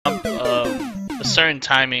a certain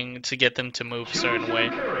timing to get them to move a certain way.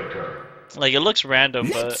 Like, it looks random,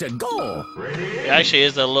 but it actually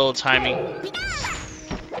is a little timing.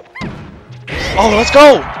 Oh, let's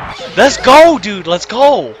go! Let's go, dude! Let's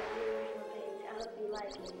go!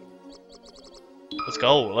 Let's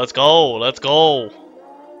go, let's go, let's go!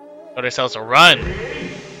 Got ourselves a run!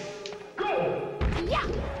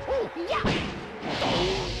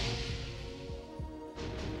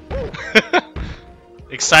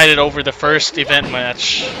 Excited over the first event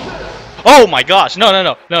match. Oh my gosh! No, no,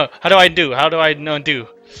 no, no! How do I undo? How do I undo?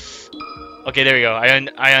 Okay, there we go. I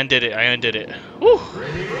undid it. I undid it. Woo!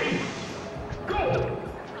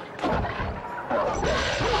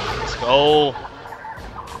 Let's go.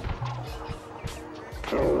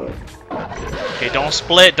 Okay, don't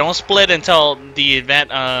split. Don't split until the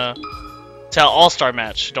event. Until All-Star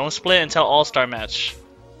match. Don't split until All-Star match.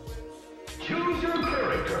 Choose your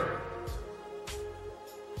character.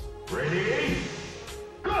 Ready?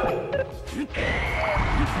 Go.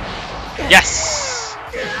 Yes.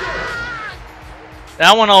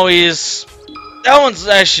 That one always. That one's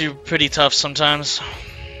actually pretty tough sometimes.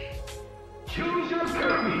 Choose your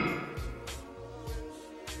enemy.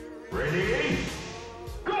 Ready?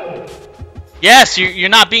 Go. Yes, you're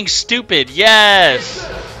not being stupid. Yes.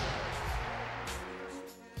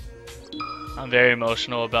 I'm very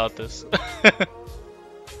emotional about this.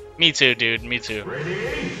 Me too, dude. Me too.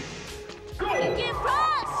 Ready? Go.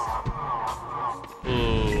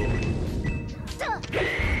 Ooh.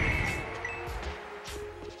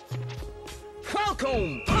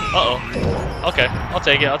 Welcome. Uh-oh. Okay, I'll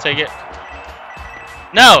take it. I'll take it.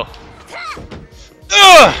 No.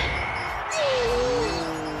 Ugh.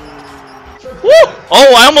 Woo!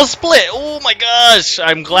 Oh, I almost split. Oh my gosh.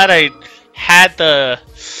 I'm glad I had the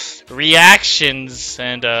reactions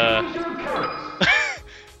and the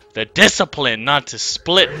discipline not to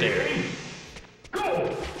split there.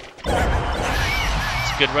 It's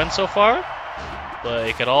a good run so far, but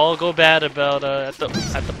it could all go bad about at the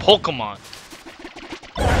Pokemon.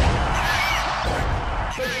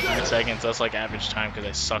 10 seconds, that's like average time because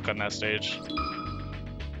I suck on that stage.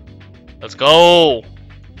 Let's go!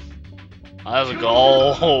 Let's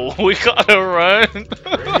go! We gotta run!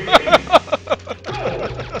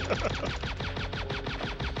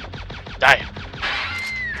 Die!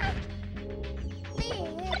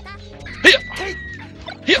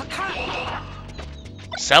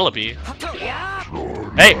 Celebi?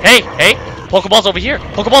 Hey, hey, hey! Pokeball's over here!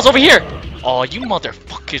 Pokeball's over here! Oh, you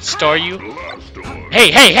motherfucking star, you!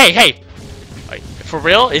 Hey, hey, hey, hey! Wait, for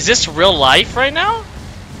real? Is this real life right now?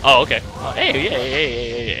 Oh, okay. Oh, hey, hey,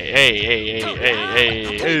 hey, hey, hey, hey, hey,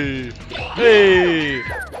 hey, hey, hey!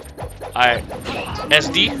 Alright.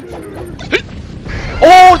 SD?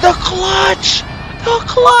 Oh, the clutch! The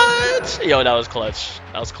clutch! Yo, that was clutch.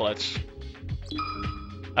 That was clutch.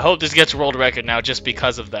 I hope this gets world record now just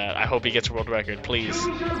because of that. I hope he gets world record, please.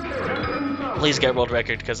 Please get world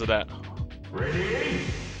record because of that.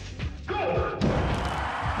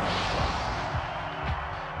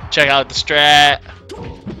 Check out the strat.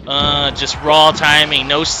 Just raw timing,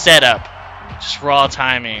 no setup. Just raw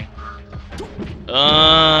timing. The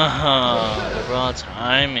raw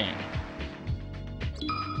timing.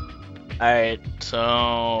 Alright,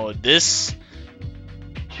 so this,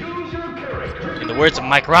 in the words of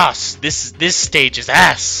Mike Ross, this stage is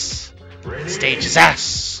ass. This stage is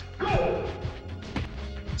ass.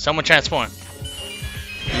 Someone transform.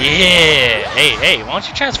 Yeah. Hey, hey, why don't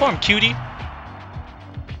you transform, cutie?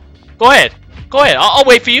 Go ahead. Go ahead. I'll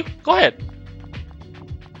wait for you. Go ahead.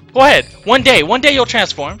 Go ahead. One day you'll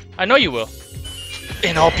transform. I know you will.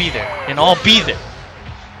 And I'll be there. And I'll be there.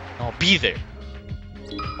 And I'll be there.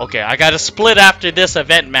 Okay, I gotta split after this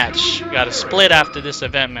event match. Gotta split after this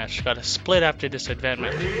event match. Gotta split after this event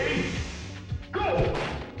match.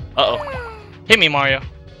 Uh-oh. Hit me, Mario.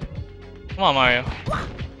 Come on, Mario.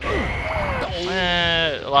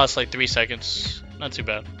 Lost like 3 seconds. Not too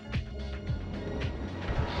bad.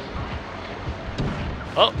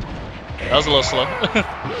 Oh, that was a little slow.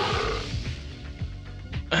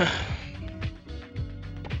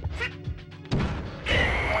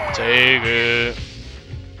 Take it.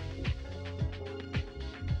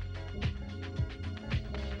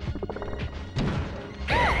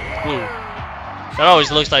 Ooh. That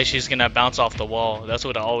always looks like she's gonna bounce off the wall. That's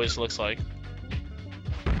what it always looks like.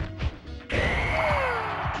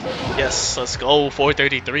 Yes, let's go.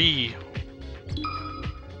 433.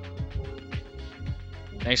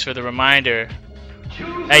 Thanks for the reminder.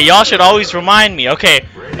 Hey, y'all should always remind me. Okay,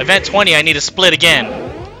 event 20, I need to split again.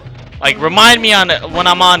 Like, remind me on when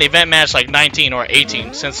I'm on event match like 19 or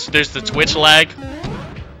 18, since there's the Twitch lag.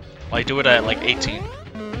 Like, do it at like 18.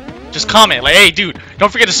 Just comment like, hey, dude,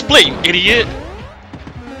 don't forget to split, you idiot.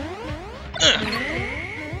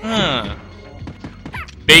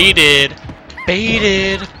 Baited,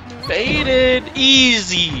 baited, baited,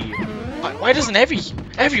 easy. Why doesn't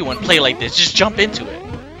everyone play like this? Just jump into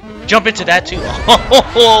it. Jump into that too.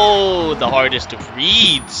 Oh, the hardest of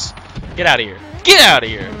reads. Get out of here. Get out of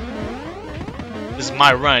here. This is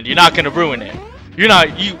my run. You're not gonna ruin it. You're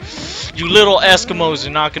not, you little Eskimos are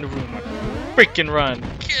not gonna ruin my freaking run.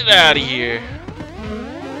 Get out of here.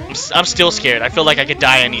 I'm still scared. I feel like I could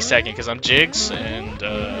die any second because I'm Jigs and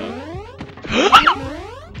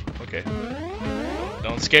okay.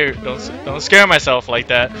 Don't scare myself like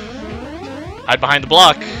that. Hide behind the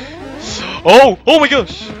block. Oh my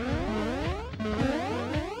gosh.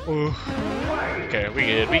 Okay, we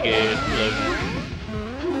good. We live.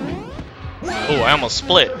 Oh, I almost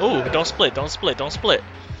split. Oh, don't split.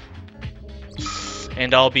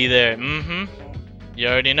 And I'll be there. You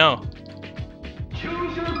already know.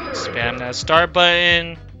 Spam that start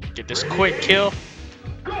button. Get this quick kill.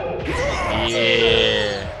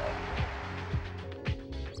 Yeah.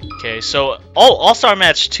 Okay, so All-Star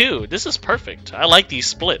match 2. This is perfect. I like these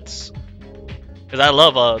splits because I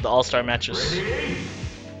love the All-Star matches.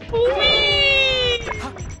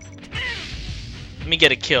 Let me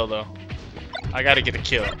get a kill though. I gotta get a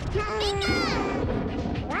kill.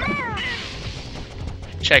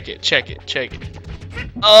 Check it.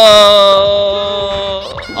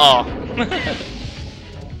 Oh.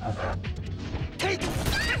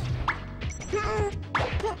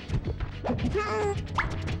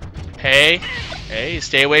 Hey,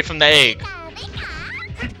 stay away from the egg.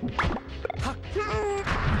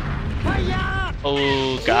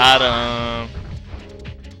 Oh, got him.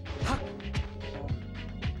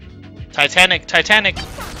 Titanic.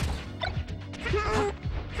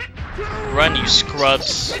 Run, you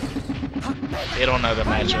scrubs. They don't know the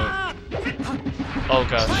matchup. Oh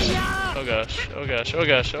gosh.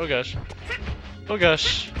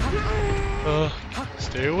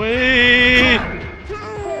 Stay away.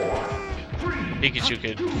 Pikachu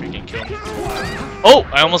could freaking kill me. Oh,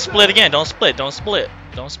 I almost split again. Don't split. Don't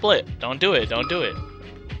do it.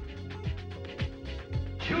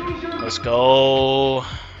 Let's go.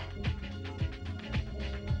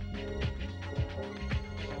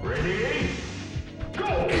 Ready?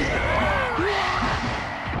 Go!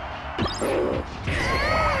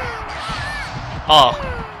 Oh,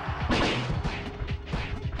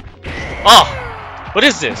 what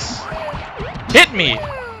is this? Hit me!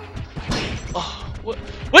 Oh,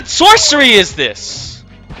 what sorcery is this?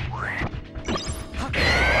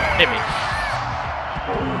 Hit me.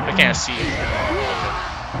 I can't see you.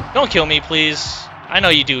 Don't kill me, please. I know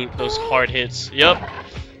you do those hard hits. Yup.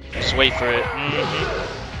 Just wait for it.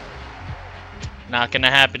 Not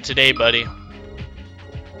gonna happen today, buddy.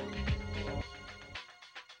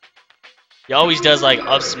 He always does like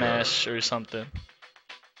up smash or something.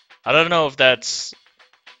 I don't know if that's.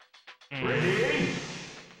 Ready?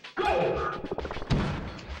 Go!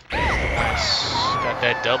 Nice. Got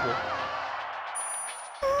that double.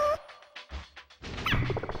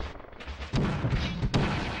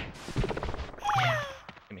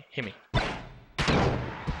 Hit me.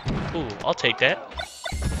 Ooh, I'll take that.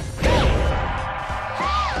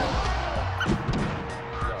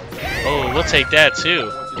 Oh, we'll take that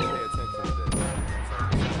too.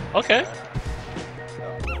 Okay.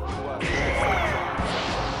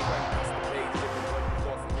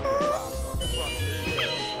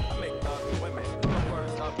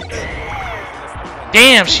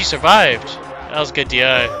 Damn, she survived. That was good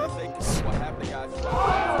DI.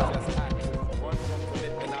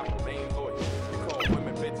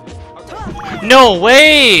 No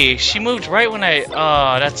way! She moved right when I...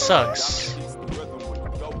 Oh, that sucks.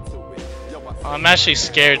 I'm actually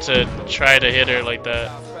scared to try to hit her like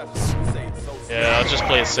that. Yeah, I'll just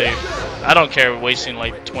play it safe. I don't care wasting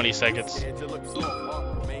like 20 seconds.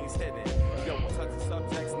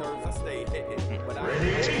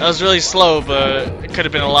 That was really slow, but it could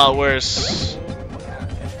have been a lot worse.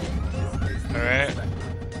 Alright.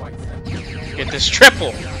 Get this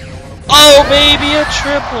triple! Oh, baby, a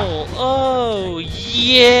triple! Oh,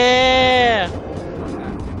 yeah!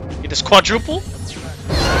 Get this quadruple?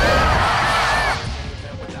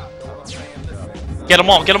 Get them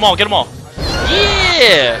all, get them all, get them all!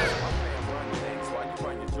 Yeah!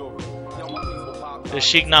 Does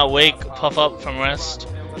Sheik not wake, puff up from rest?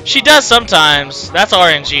 She does sometimes. That's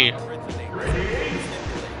RNG.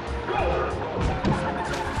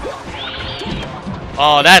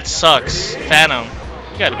 Oh, that sucks. Phantom.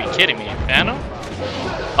 You gotta be kidding me. Phantom?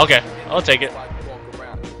 Okay, I'll take it.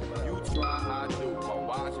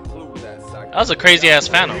 That was a crazy ass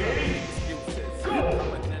Phantom.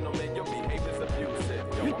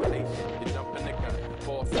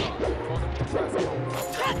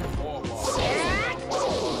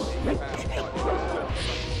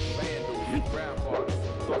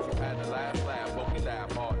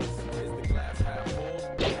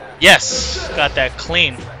 Yes, got that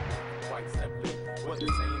clean.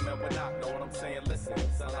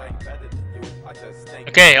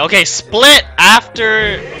 Okay, okay, split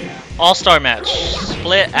after All-Star match.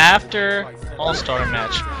 Split after All-Star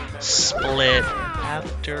match. Split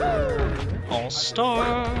after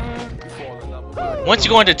All-Star. Once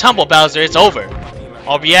you go into Tumble Bowser, it's over.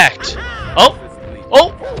 I'll react. Oh!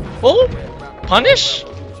 Oh! Oh! Punish?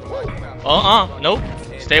 Nope.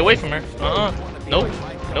 Stay away from her. Nope.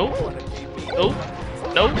 Nope. Nope.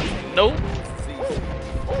 Nope. Nope.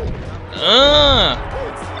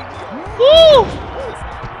 Woo!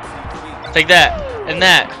 Take that. And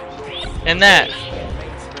that. And that.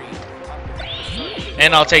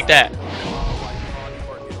 And I'll take that.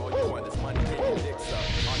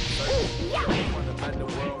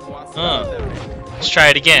 Let's try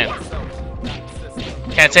it again.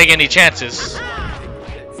 Can't take any chances.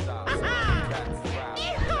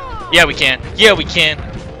 Yeah, we can. Yeah, we can.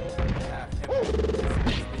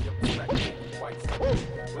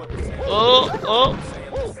 Oh, oh,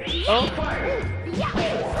 oh.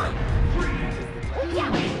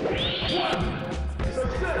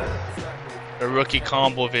 A rookie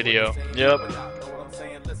combo video. Yep.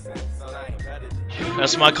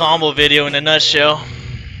 That's my combo video in a nutshell.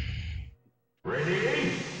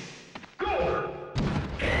 Ready? Go!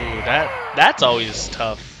 Ooh, that's always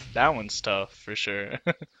tough. That one's tough for sure.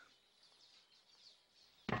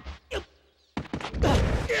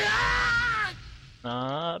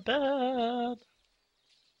 Not bad.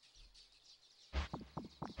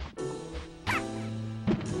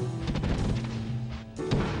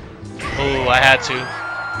 Oh, I had to.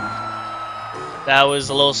 That was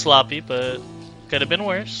a little sloppy, but could have been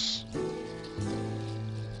worse.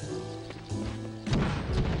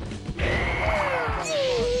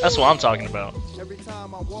 That's what I'm talking about. Every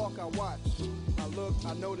time I walk, I watch. I look,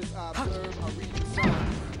 I notice, I observe, I read the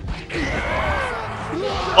signs.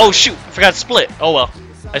 Oh shoot, I forgot to split. Oh well.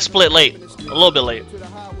 I split late. A little bit late. To the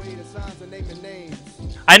highway, the signs are naming names.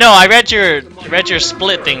 I know, I read your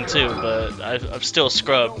split thing too, but I'm still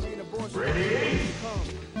scrubbed.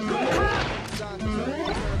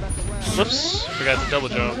 Whoops, forgot to double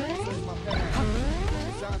jump.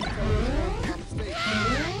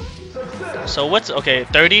 So what's, okay,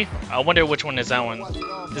 30? I wonder which one is that one.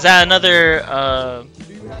 Is that another,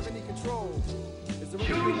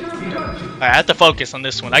 Alright, I have to focus on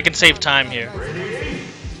this one. I can save time here.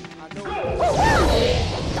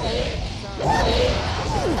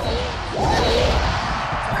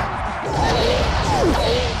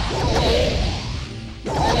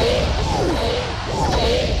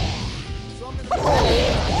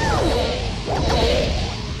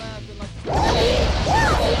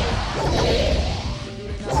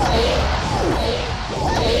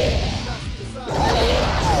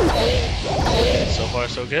 So far,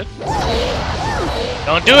 so good.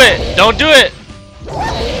 Don't do it! Don't do it!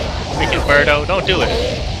 Freaking Birdo, don't do it.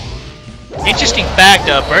 Interesting fact,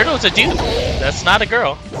 Birdo's a dude. That's not a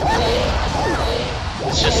girl.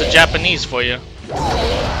 It's just a Japanese for you.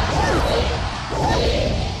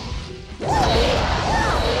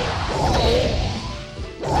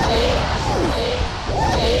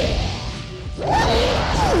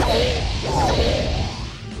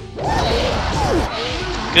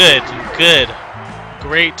 Good, good.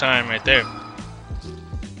 Great time right there.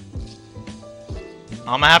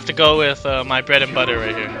 I'm gonna have to go with my bread and butter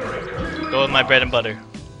right here. Go with my bread and butter.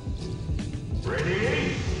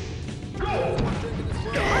 Ready? Go!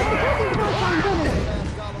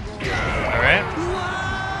 Alright.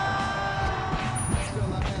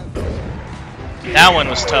 That one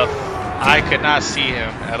was tough. I could not see him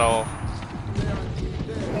at all.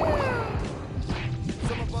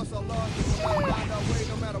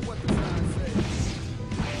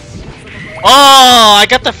 Oh, I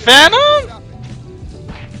got the Phantom?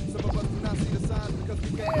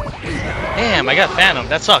 Damn, I got Phantom.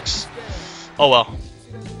 That sucks. Oh well.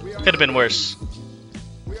 Could have been worse.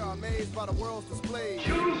 We are amazed by the world's display.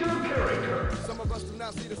 Choose your character. Some of us do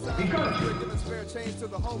not see the signs. We are giving spare change to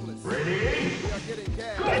the homeless. Ready? We are getting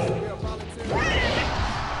gas. We are volunteering.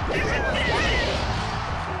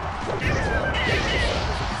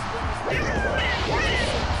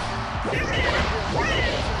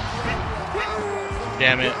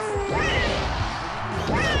 Damn it.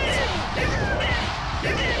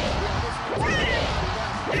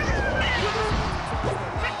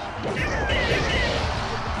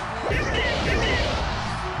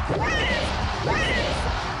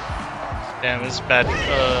 Damn, this is bad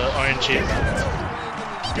RNG.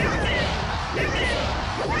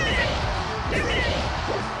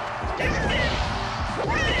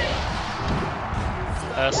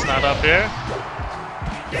 That's not up here.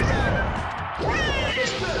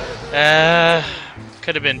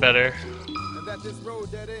 Could have been better. And that this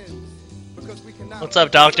road dead ends because we cannot. What's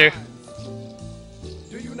up, doctor?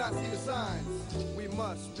 Do you not see the signs? We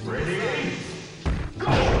must be Ready? We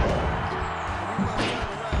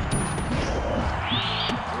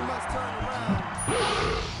must turn around.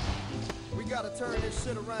 We gotta turn this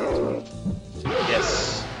shit around.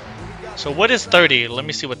 Yes. So what is 30? Let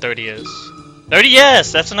me see what 30 is. 30,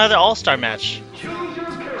 yes! That's another all-star match.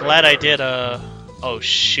 Glad I did, oh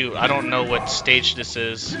shoot, I don't know what stage this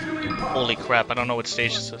is. Holy crap, I don't know what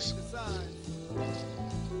stage this is.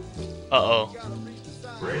 Uh-oh.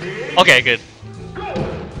 Okay, good.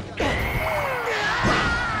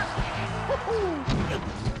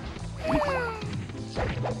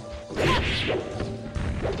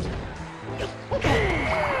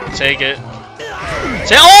 Take it.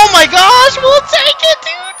 Say, oh my gosh, we'll take it,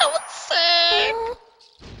 dude! That was sick!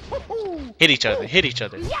 Hit each other, hit each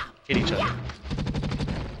other, hit each other.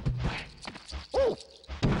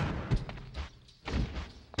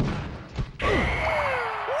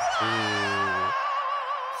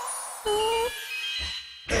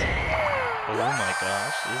 Oh my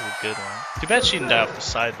gosh, this is a good one. Too bad she didn't die off the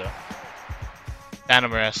side though.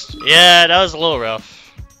 Phantom Rest. Yeah, that was a little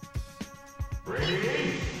rough.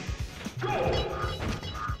 Ready? Go!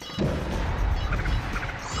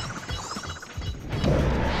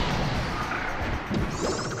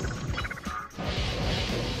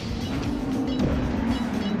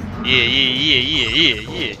 Yeah, yeah.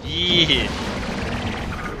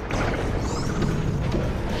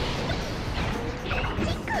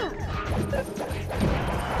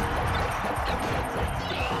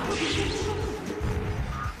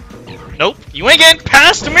 Nope, you ain't getting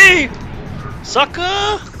past me, sucker!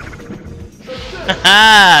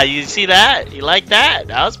 Haha, you see that? You like that?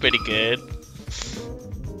 That was pretty good.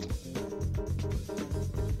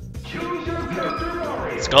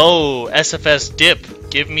 Let's go, SFS dip.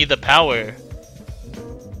 Give me the power.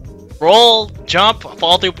 Roll, jump,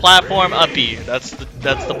 fall through platform, uppy. That's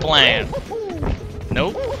the plan.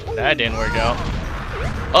 Nope, that didn't work out.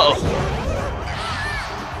 Uh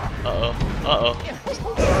oh.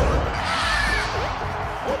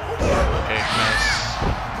 Okay, nice.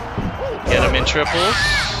 Get him in triples.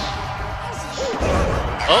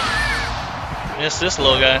 Oh, missed this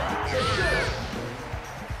little guy.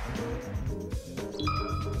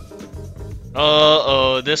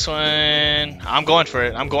 Uh-oh, this one... I'm going for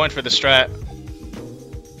it. I'm going for the strat.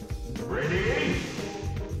 Ready?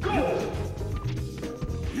 Go!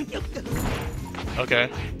 Okay,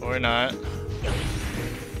 or not.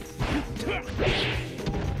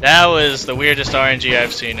 That was the weirdest RNG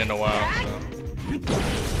I've seen in a while.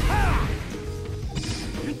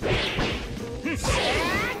 So.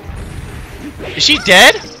 Is she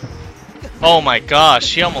dead? Oh my gosh,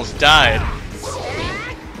 she almost died.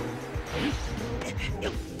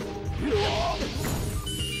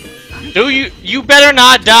 Dude, you better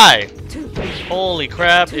not die. Holy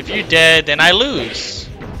crap, if you're dead, then I lose.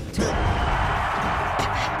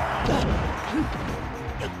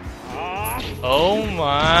 Oh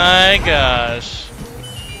my gosh.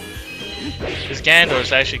 This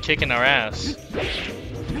Gandorf's actually kicking our ass.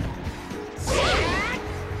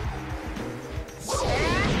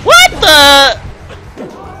 What the?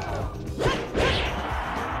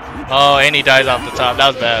 Oh, and he dies off the top. That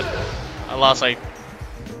was bad. I lost like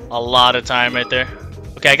a lot of time right there.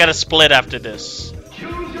 Okay, I gotta split after this.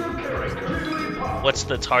 What's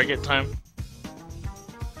the target time?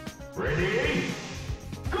 Ready?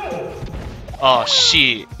 Go! Oh,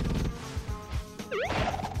 shit.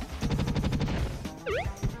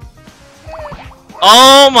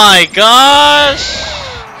 Oh my gosh!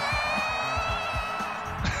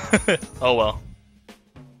 Oh well.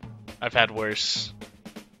 I've had worse.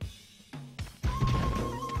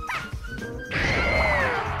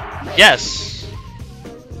 Yes!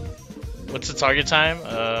 What's the target time?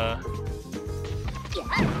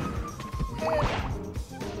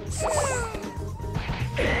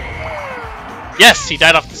 Yes! He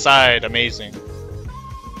died off the side. Amazing.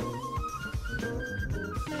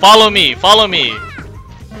 Follow me! Follow me!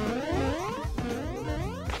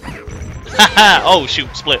 Haha! Oh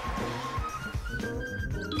shoot, split.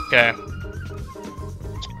 Okay.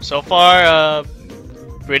 So far,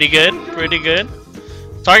 pretty good, pretty good.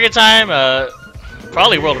 Target time,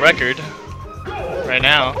 probably world record right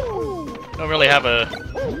now. Don't really have a...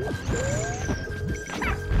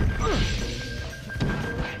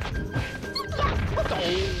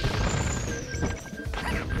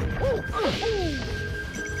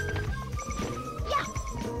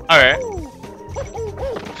 Alright.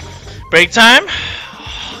 Break time.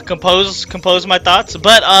 Compose my thoughts.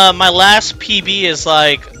 But my last PB is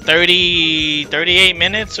like 38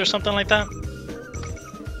 minutes or something like that.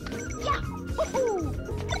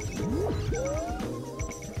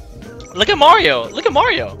 Look at Mario. Look at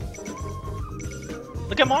Mario.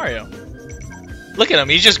 Look at Mario. Look at him.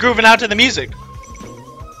 He's just grooving out to the music.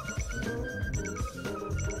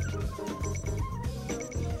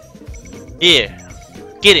 Yeah.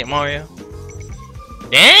 Get it, Mario.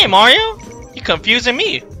 Dang, Mario. You confusing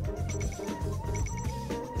me.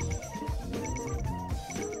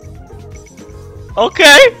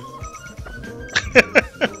 Okay.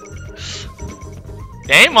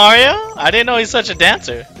 Dang, Mario. I didn't know he's such a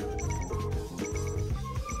dancer.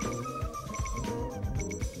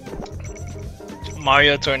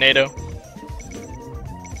 Mario Tornado.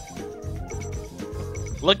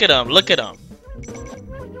 Look at him, look at him.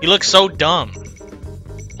 He looks so dumb.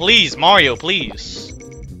 Please, Mario, please.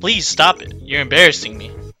 Please stop it. You're embarrassing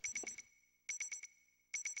me.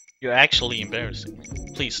 You're actually embarrassing me.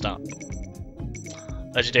 Please stop.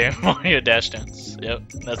 Legendary Mario Dash Dance. Yep,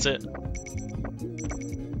 that's it.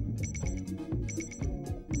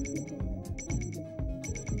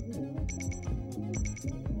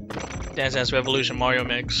 Dance Dance Revolution Mario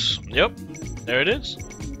Mix. Yep, there it is.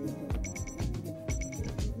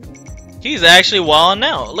 He's actually wilding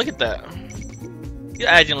out. Look at that. He's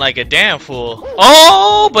acting like a damn fool.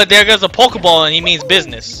 Oh, but there goes a Pokeball and he means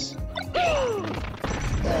business.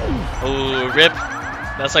 Ooh, rip.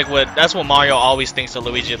 That's what Mario always thinks of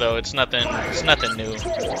Luigi though. It's nothing new.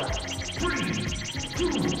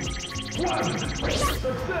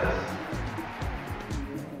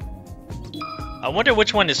 I wonder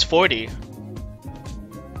which one is 40.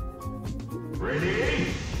 Ready?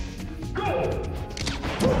 Go!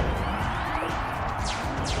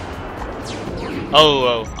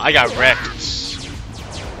 Oh, I got wrecked.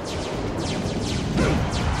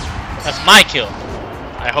 That's my kill.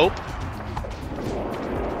 I hope.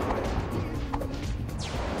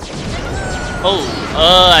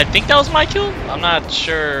 Oh, I think that was my kill? I'm not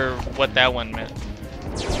sure what that one meant.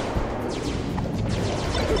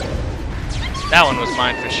 That one was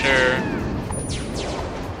mine for sure.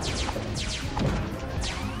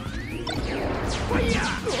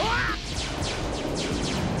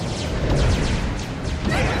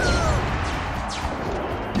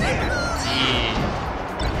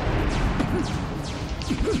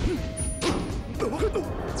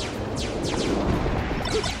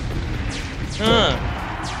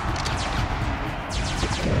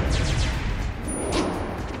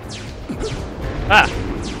 Ah!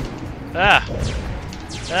 Ah!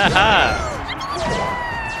 Aha!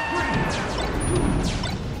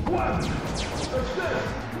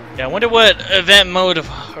 Yeah, I wonder what event mode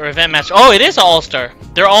or event match. Oh, it is All-Star.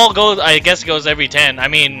 They're all goes. I guess it goes every 10. I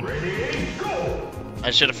mean,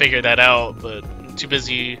 I should have figured that out, but I'm too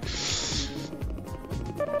busy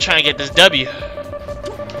trying to get this W.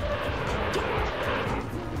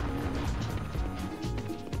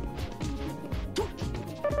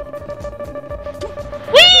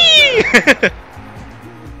 Whee!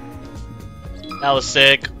 That was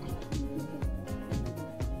sick.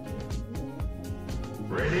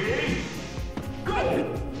 Ready?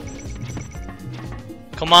 Go!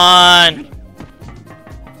 Come on!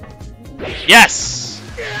 Yes!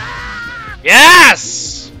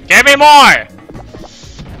 Yes! Give me more!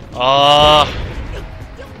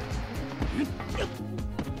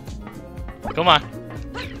 Come on.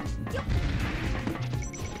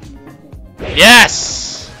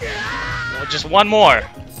 Yes! Well, just one more.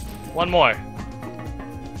 One more.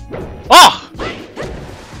 Oh!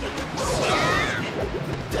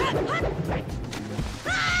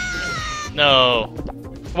 No.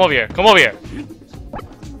 Come over here. Come over here.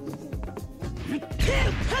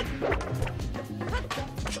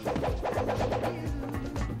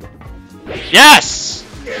 Yes!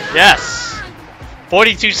 Yes!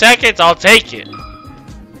 42 seconds, I'll take it.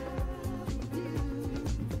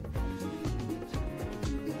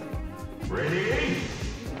 Ready?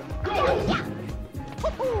 Go!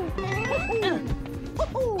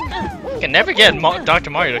 Can never get Dr.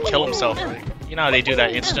 Mario to kill himself. Like, you know how they do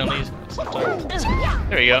that instantly sometimes.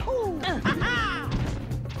 There we go.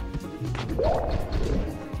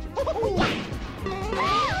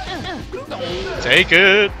 Take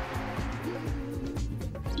it.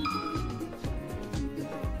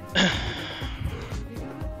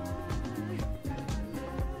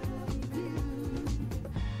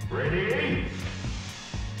 Ready?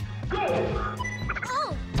 Go!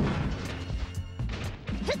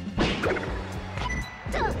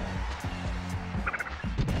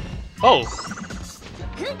 Oh.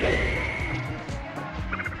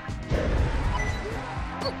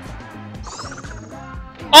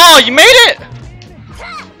 Oh, you made it!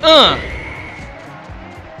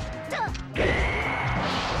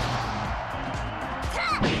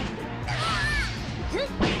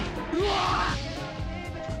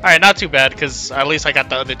 Alright, not too bad, because at least I got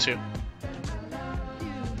the other two.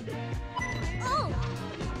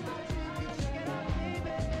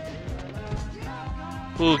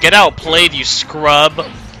 Ooh, get outplayed, you scrub.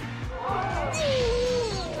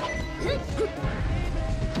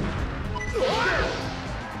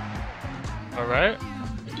 Alright.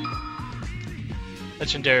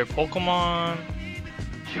 Legendary Pokemon.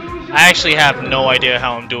 I actually have no idea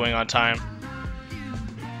how I'm doing on time.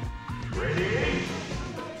 Ready?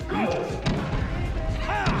 Go!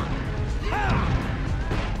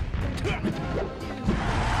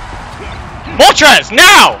 Moltres,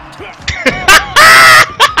 now!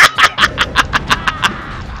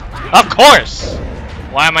 Of course!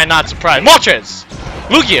 Why am I not surprised? Moltres!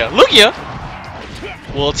 Lugia! Lugia!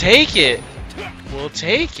 We'll take it. We'll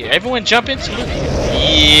take it. Everyone jump into Lugia.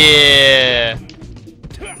 Yeah!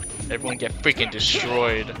 Everyone get freaking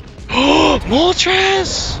destroyed.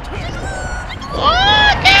 Moltres!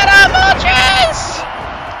 Oh, get up, Moltres!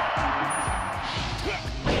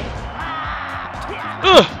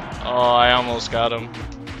 Oh, I almost got him.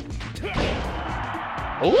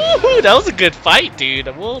 Ooh, that was a good fight, dude.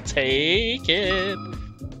 We'll take it.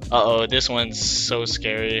 Uh-oh, this one's so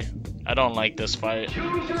scary. I don't like this fight.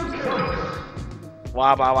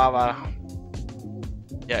 Wah, wah, wah, wah.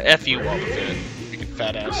 Yeah, F you all with it. Freaking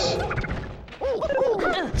fat ass.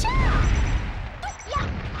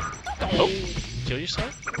 Oh, kill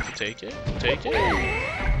yourself? We'll take it. We'll take it.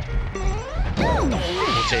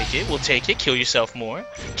 We'll take it. We'll take it. Kill yourself more.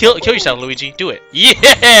 Kill yourself, Luigi. Do it.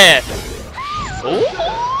 Yeah! Ooh.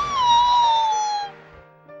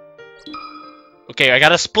 Okay, I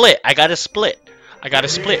gotta split. I gotta split. I gotta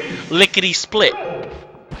split. Lickety split.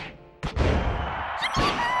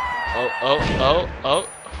 Oh.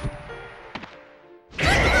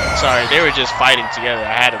 Sorry, they were just fighting together.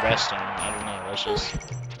 I had to rest them. I don't know. That's just.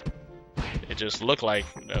 It just looked like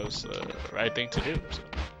that was the right thing to do. So.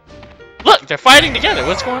 Look, they're fighting together.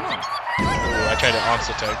 What's going on? Ooh, I tried to once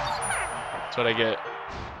attack. That's what I get.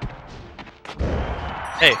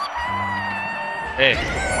 Hey. Hey.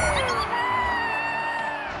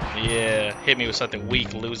 Yeah, hit me with something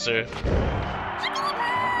weak, loser.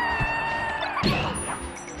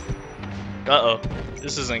 Uh-oh.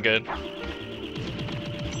 This isn't good.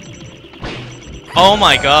 Oh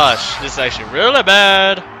my gosh. This is actually really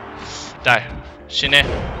bad. Die. Shine.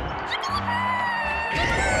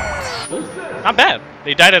 Ooh, not bad.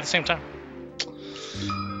 They died at the same time.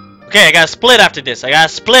 Okay, I gotta split after this. Gotta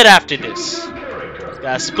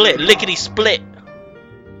split. Lickety split.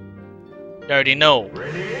 You already know.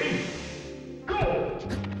 Ready? Go!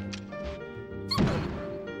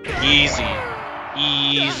 Easy.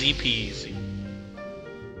 Easy peasy.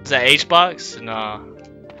 Is that H-box? Nah.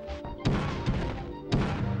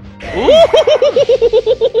 Ooh!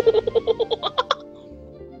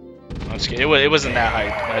 I'm just kidding. It wasn't that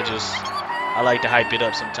hype. I like to hype it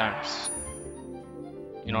up sometimes.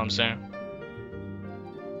 You know what I'm saying?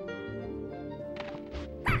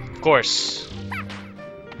 Of course.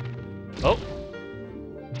 Oh.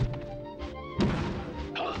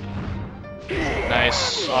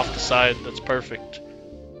 Nice. Off the side. That's perfect.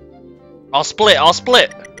 I'll split.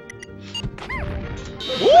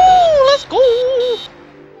 Woo! Let's go!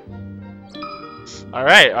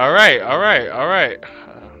 Alright.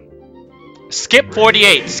 Skip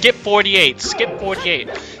 48. Skip 48. Skip 48.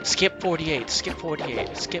 Skip 48. Skip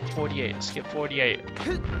 48. Skip 48. Skip 48.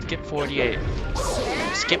 Skip 48.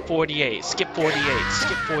 Skip 48. Skip 48.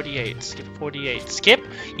 Skip 48. Skip 48. Skip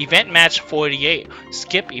event match 48.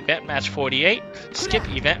 Skip event match 48. Skip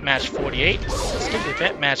event match 48. Skip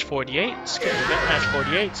event match 48. Skip event match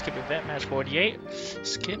 48. Skip event match 48.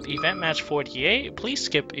 Skip event match 48. Please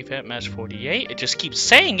skip event match 48. It just keeps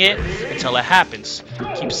saying it until it happens.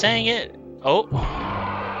 Keep saying it. Oh.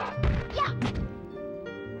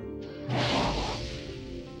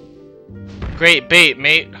 Great bait,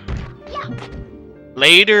 mate.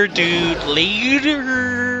 Later, dude.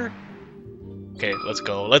 Later. Okay, let's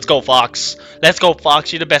go. Let's go, Fox. Let's go,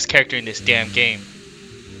 Fox. You're the best character in this damn game.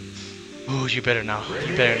 Ooh, you better not.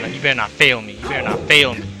 You better not fail me. You better not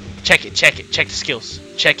fail me. Check it. Check the skills.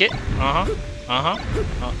 Check it. Oh.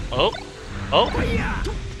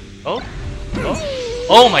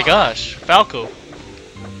 Oh my gosh. Falco.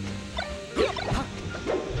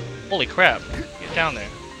 Holy crap. Get down there.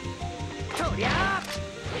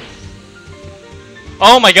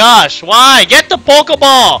 Oh my gosh. Why? Get the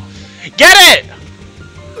Pokeball. Get it.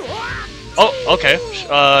 Oh, okay.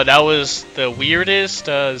 That was the weirdest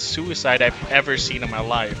suicide I've ever seen in my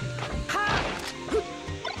life.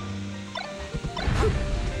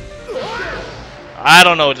 I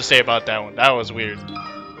don't know what to say about that one. That was weird.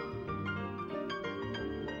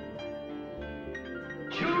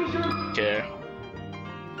 Okay.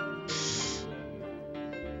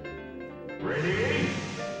 Ready?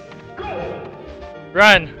 Go!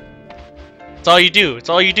 Run! It's all you do. It's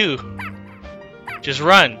all you do. Just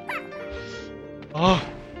run. Oh.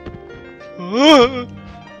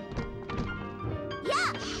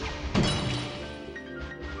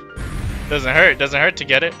 Doesn't hurt. Doesn't hurt to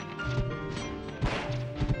get it.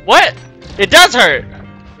 What? It does hurt.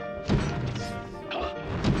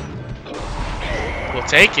 We'll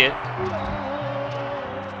take it.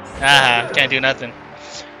 Ah, can't do nothing.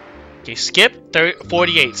 Okay, skip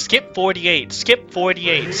 48. Skip 48. Skip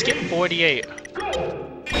 48. Skip 48.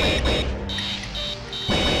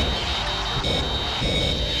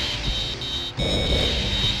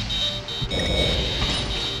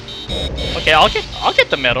 Okay, I'll get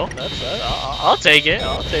the medal. That's I'll take it.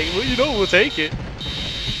 I'll take it. Well, you know we'll take it.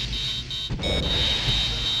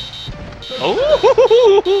 Oh,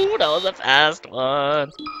 that was a fast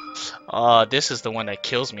one. This is the one that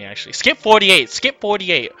kills me actually. Skip 48. Skip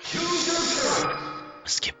 48.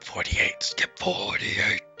 Skip 48. Skip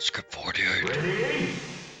 48. Skip 48. Ready?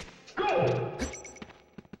 Go!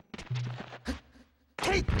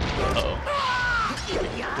 Uh-oh.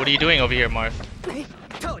 What are you doing over here, Marth?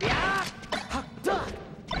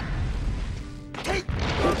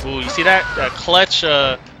 Ooh, you see that clutch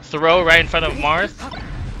throw right in front of Marth?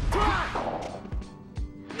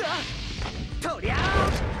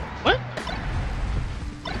 What?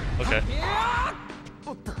 Okay.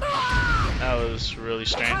 That was really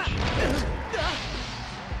strange.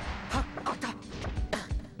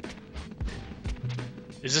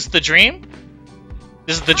 Is this the dream?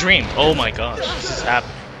 This is the dream. Oh my gosh. This is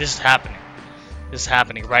happening. This is happening. This is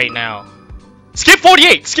happening right now. Skip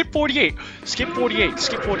 48! Skip 48! Skip 48!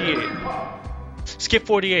 Skip 48! Skip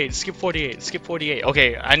 48! Skip 48! Skip 48!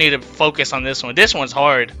 Okay, I need to focus on this one. This one's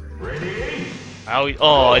hard. Ready?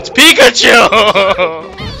 Oh, it's Pikachu!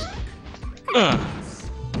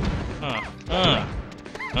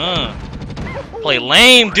 Play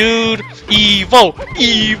lame, dude. Evo!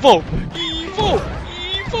 Evo! Evo! Evo!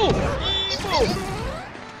 Evo!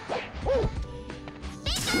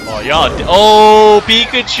 Oh, y'all. Oh,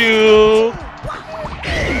 Pikachu!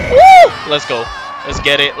 Woo! Let's go. Let's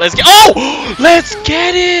get it. Let's get. Oh! Let's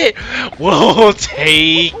get it! We'll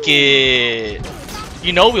take it.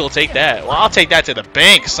 You know we'll take that. Well, I'll take that to the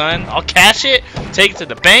bank, son. I'll cash it. Take it to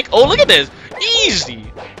the bank. Oh, look at this.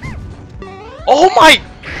 Easy. Oh my.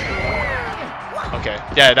 Okay.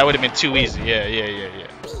 Yeah, that would have been too easy. Yeah.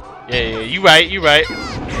 Yeah. You right. You right.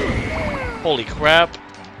 Holy crap.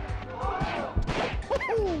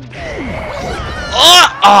 Oh!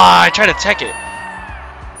 I tried to tech it.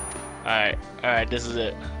 Alright, this is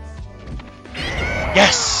it.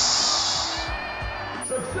 Yes!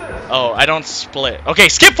 Oh, I don't split. Okay,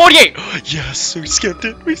 skip 48! Yes, we skipped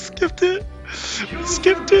it. We skipped it. We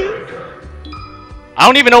skipped it. I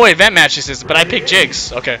don't even know what event match this is, but I picked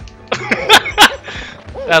Jigs. Okay.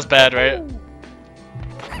 That's bad, right?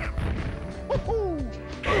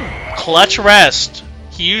 Clutch rest.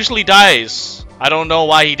 He usually dies. I don't know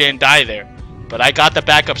why he didn't die there. But I got the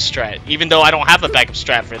backup strat, even though I don't have a backup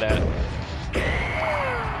strat for that.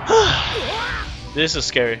 This is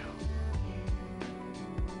scary.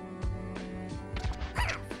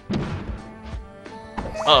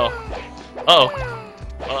 Uh-oh. Uh-oh.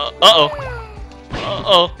 Uh-oh.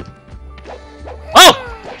 Uh-oh. Oh!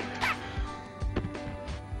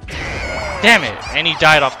 Damn it. And he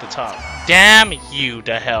died off the top. Damn you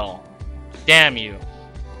to hell. Damn you.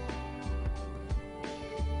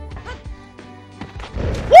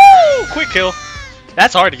 Woo! Quick kill.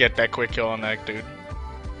 That's hard to get that quick kill on that dude.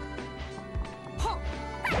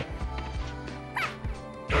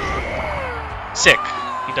 Sick.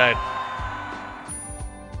 He died.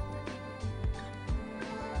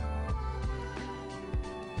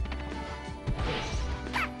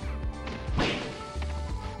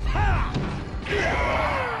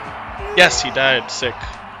 Yes, he died. Sick.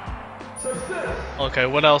 Okay,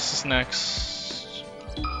 what else is next?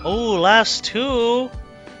 Oh, last two.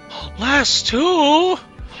 Last two?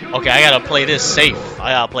 Okay, I gotta play this safe.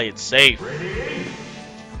 I gotta play it safe.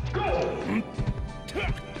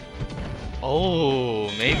 Oh,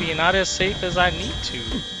 maybe not as safe as I need to.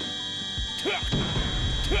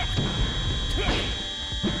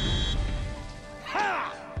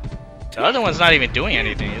 The other one's not even doing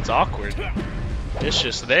anything. It's awkward. It's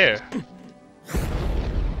just there.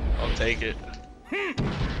 I'll take it.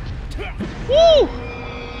 Woo!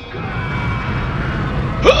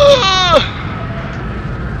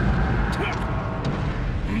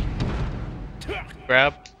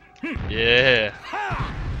 Grab. Yeah.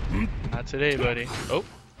 Not today, buddy. Oh.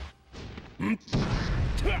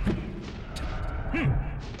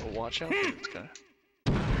 Oh, watch out. It's gonna...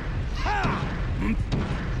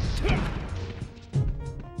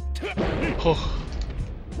 Oh.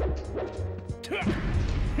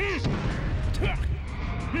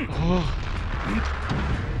 Oh.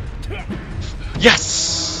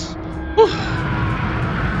 Yes! Whew.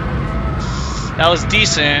 That was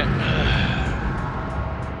decent.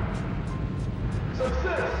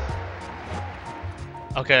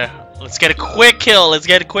 Okay, let's get a quick kill. Let's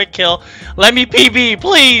get a quick kill. Let me PB,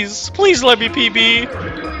 please. Please let me PB.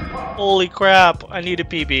 Holy crap, I need a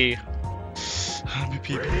PB. Let me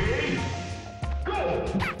PB.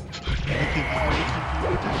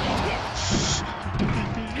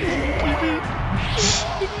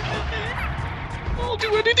 I'll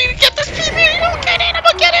do anything to get this PB. I'm gonna get it. I'm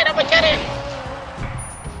gonna get it. I'm gonna get it.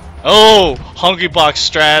 Oh, hungry box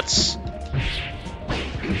strats.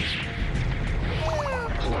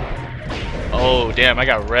 Oh damn, I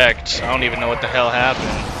got wrecked. I don't even know what the hell happened.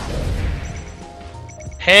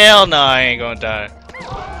 Hell no, I ain't gonna die.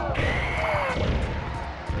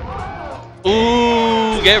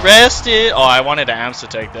 Ooh, get rested. Oh, I wanted the amps to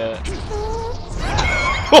take that.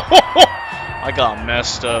 I got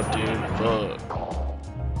messed up, dude. Fuck.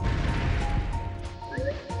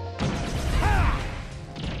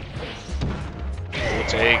 We'll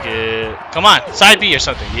take it. Come on, side B or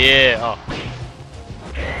something. Yeah. Oh.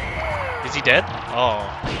 Is he dead? Oh.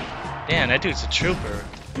 Damn, that dude's a trooper.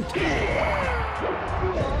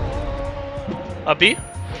 A B?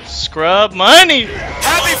 Scrub money!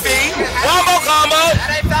 Happy feet. One more combo.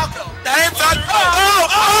 That ain't Falco. That ain't Falco.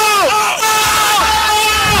 Oh!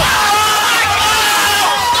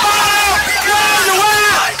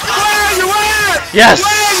 Yes!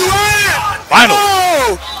 Where you at? Final!